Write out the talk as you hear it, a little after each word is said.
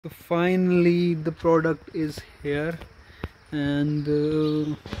So finally the product is here, and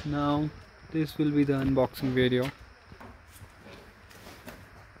now this will be the unboxing video.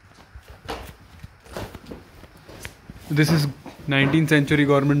 This is 19th century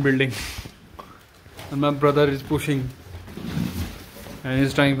government building and my brother is pushing and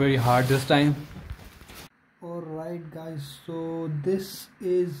he's trying very hard this time. Alright guys, so this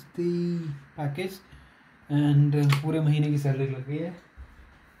is the package and पूरे महीने की salary लग गई है,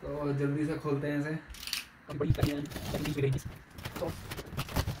 तो जल्दी से खोलते हैं इसे.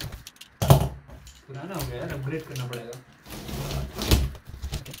 पुराना हो गया यार, अपग्रेड करना पड़ेगा.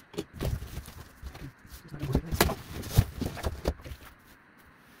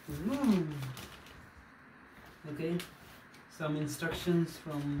 Okay, some instructions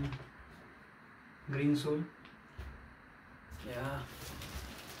from GreenSoul. Yeah.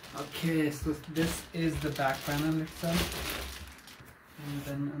 Okay, so this is the back panel itself, and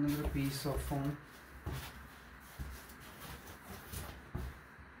then another piece of foam.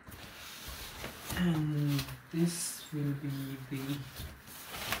 And this will be the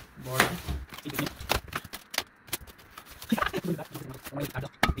bottom.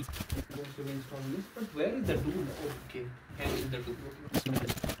 Supposed to install this, but where is the tool? Okay, here is the tool.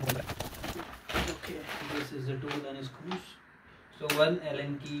 Okay, this is the tool and screws. So one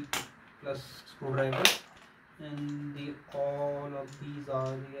Allen key plus screwdriver, and all of these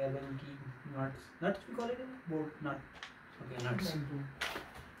are the Allen key nuts. Nuts we call it, bolt nut. Okay, nuts.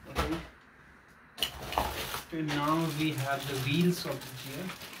 Okay. And now we have the wheels of the chair.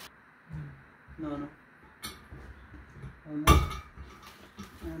 No. Almost.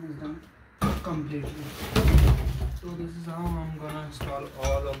 And it's done completely. So this is how I'm gonna install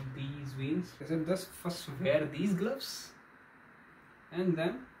all of these wheels. So just first wear these gloves and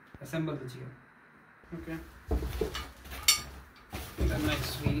then assemble the chair. Okay. The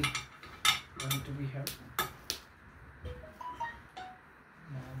next wheel going to be here.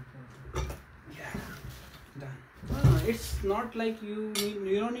 Yeah, done. It's not like you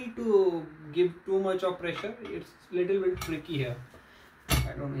don't need to give too much of pressure. It's little bit tricky here.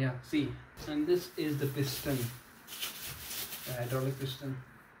 I don't know. Yeah, see, and this is the piston, the hydraulic piston.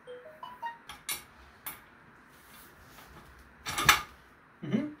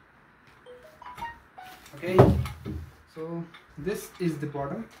 Okay, so this is the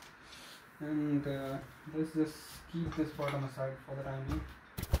bottom, and let's just keep this bottom aside for the time being.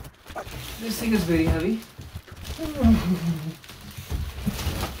 This thing is very heavy.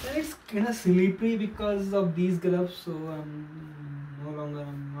 And it's kind of slippery because of these gloves, so I'm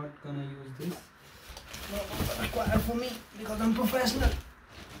not gonna use this. No longer required for me because I'm professional.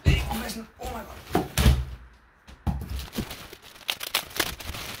 Very professional. Oh my god.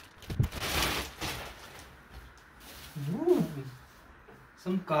 Ooh,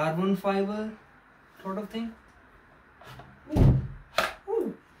 some carbon fiber sort of thing.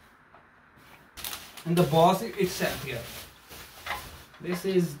 Ooh. And the boss itself here. This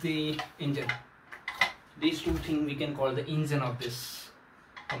is the engine. These two things we can call the engine of this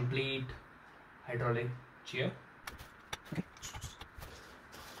complete hydraulic chair. Okay.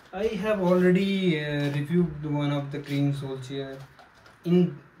 I have already reviewed one of the GreenSoul chair.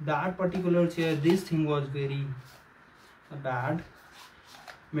 In that particular chair, this thing was very bad,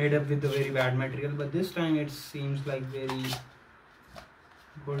 made up with a very bad material, but this time it seems like very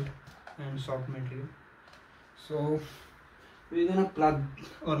good and soft material. So we're gonna plug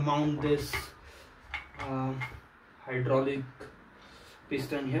or mount this hydraulic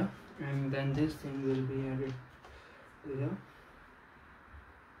piston here, and then this thing will be added to here.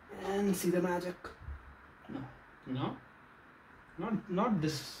 And see the magic? No, not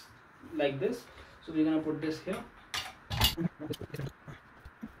this, like this. So we're gonna put this here.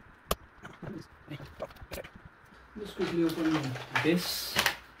 Just quickly open this.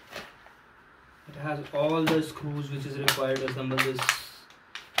 It has all the screws which is required to assemble this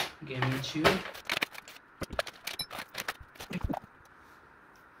gaming chair.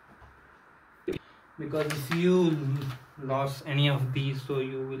 Because if you lost any of these, so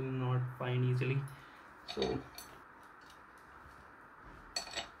you will not find easily. So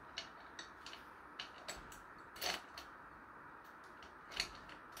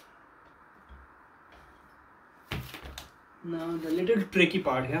now the little tricky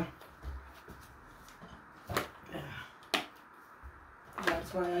part here.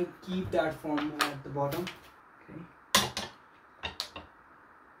 That's why I keep that foam at the bottom. Okay.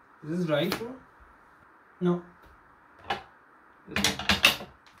 This is right, bro? No. This is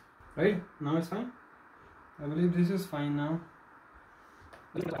right? Now it's fine? I believe this is fine now.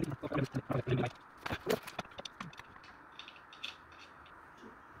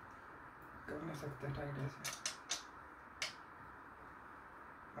 सकते हैं tight ऐसे।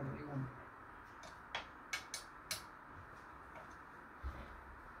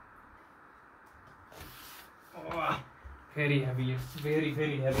 Very heavy, it's very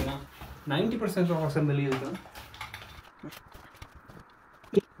heavy now. 90% of assembly is done.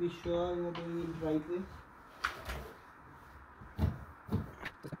 Be sure you are doing it right way.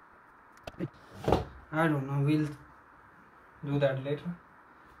 I don't know, we'll do that later.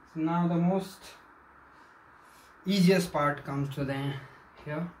 So now the most easiest part comes to the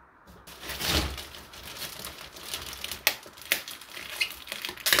here.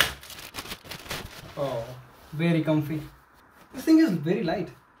 Oh, very comfy. This thing is very light.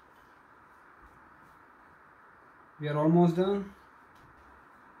 We are almost done.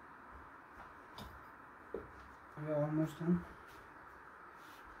 We are almost done.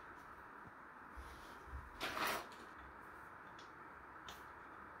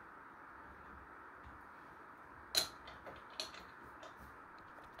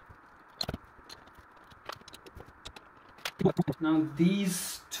 Now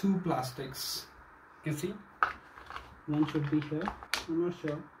these two plastics, you can see one should be here. I'm not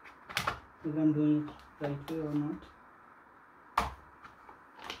sure if I'm doing it right way or not.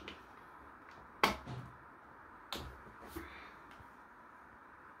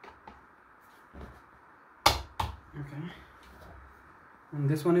 Okay, and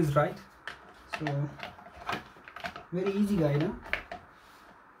this one is right, so very easy guide, huh?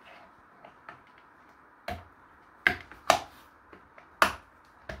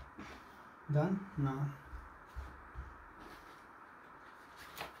 Done.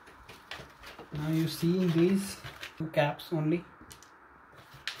 Now you see these two caps only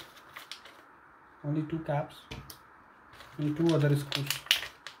two caps and two other screws.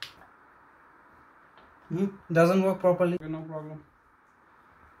 Doesn't work properly. Okay, no problem.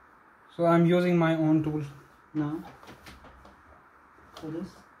 So I'm using my own tool now for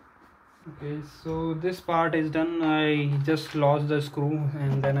this. Okay, so this part is done. I just lost the screw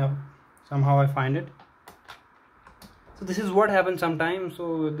and then somehow I find it. So this is what happens sometimes.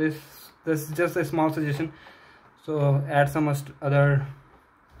 So this is just a small suggestion. So add some other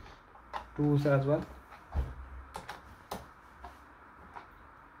tools as well.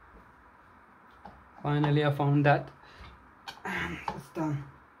 Finally I found that and it's done.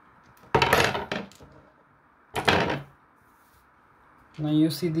 Now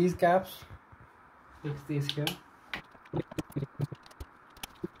you see these caps, fix these here.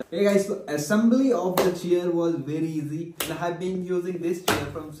 Hey guys, so assembly of the chair was very easy and I have been using this chair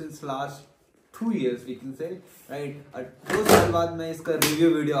from since last 2 years we can say, right? 2 साल बाद मैं इसका review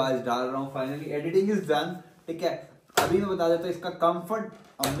video आज डाल रहा हूँ. Finally editing is done. ठीक है, अभी मैं बता देता हूँ इसका कंफर्ट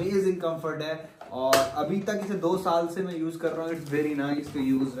अमेजिंग कंफर्ट है और अभी तक इसे 2 साल से मैं यूज कर रहा हूँ. It's very nice to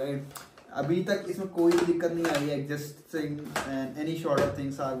use, right? अभी तक इसमें कोई दिक्कत नहीं आई है. Adjusting and any sort of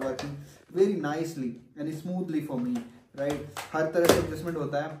things are working very nicely and smoothly for me, right? हर तरह से एडजस्टमेंट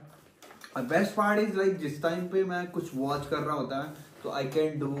होता है. और बेस्ट पार्ट इज लाइक जिस टाइम पे मैं कुछ वॉच कर रहा होता है तो I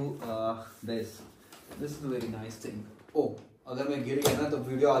can do this is very nice thing. ओ अगर मैं गिर गया ना तो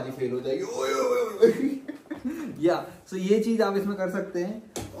वीडियो आज ही फेल हो जाएगी. या सो ये चीज आप इसमें कर सकते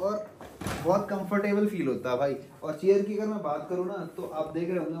हैं और बहुत कंफर्टेबल फील होता है भाई. और चेयर की अगर मैं बात करूँ ना तो आप देख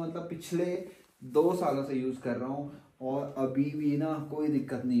रहे होंगे, मतलब पिछले 2 सालों से यूज कर रहा हूँ और अभी भी ना कोई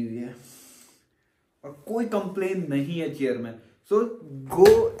दिक्कत नहीं हुई है और कोई कंप्लेन नहीं है चेयर में. So go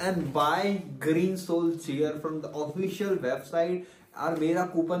and buy GreenSoul chair from the official website और मेरा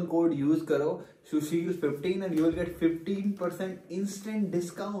कूपन कोड यूज करो Sushil15 and you will get 15% instant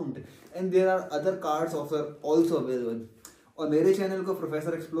discount and there are other cards also available. और मेरे चैनल को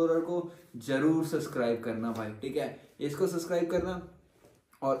प्रोफेसर एक्सप्लोरर को जरूर subscribe करना भाई, ठीक है? इसको सब्सक्राइब करना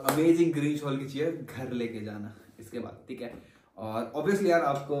और अमेजिंग GreenSoul की चेयर घर लेके जाना इसके बाद, ठीक है? और ऑब्वियसली यार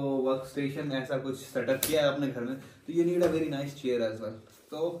आपको वर्क स्टेशन ऐसा कुछ सेटअप किया है अपने घर में तो you need a very nice chair as well.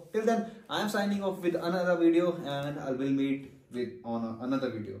 So till then I am signing off with another video and I will meet with on another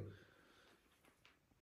video.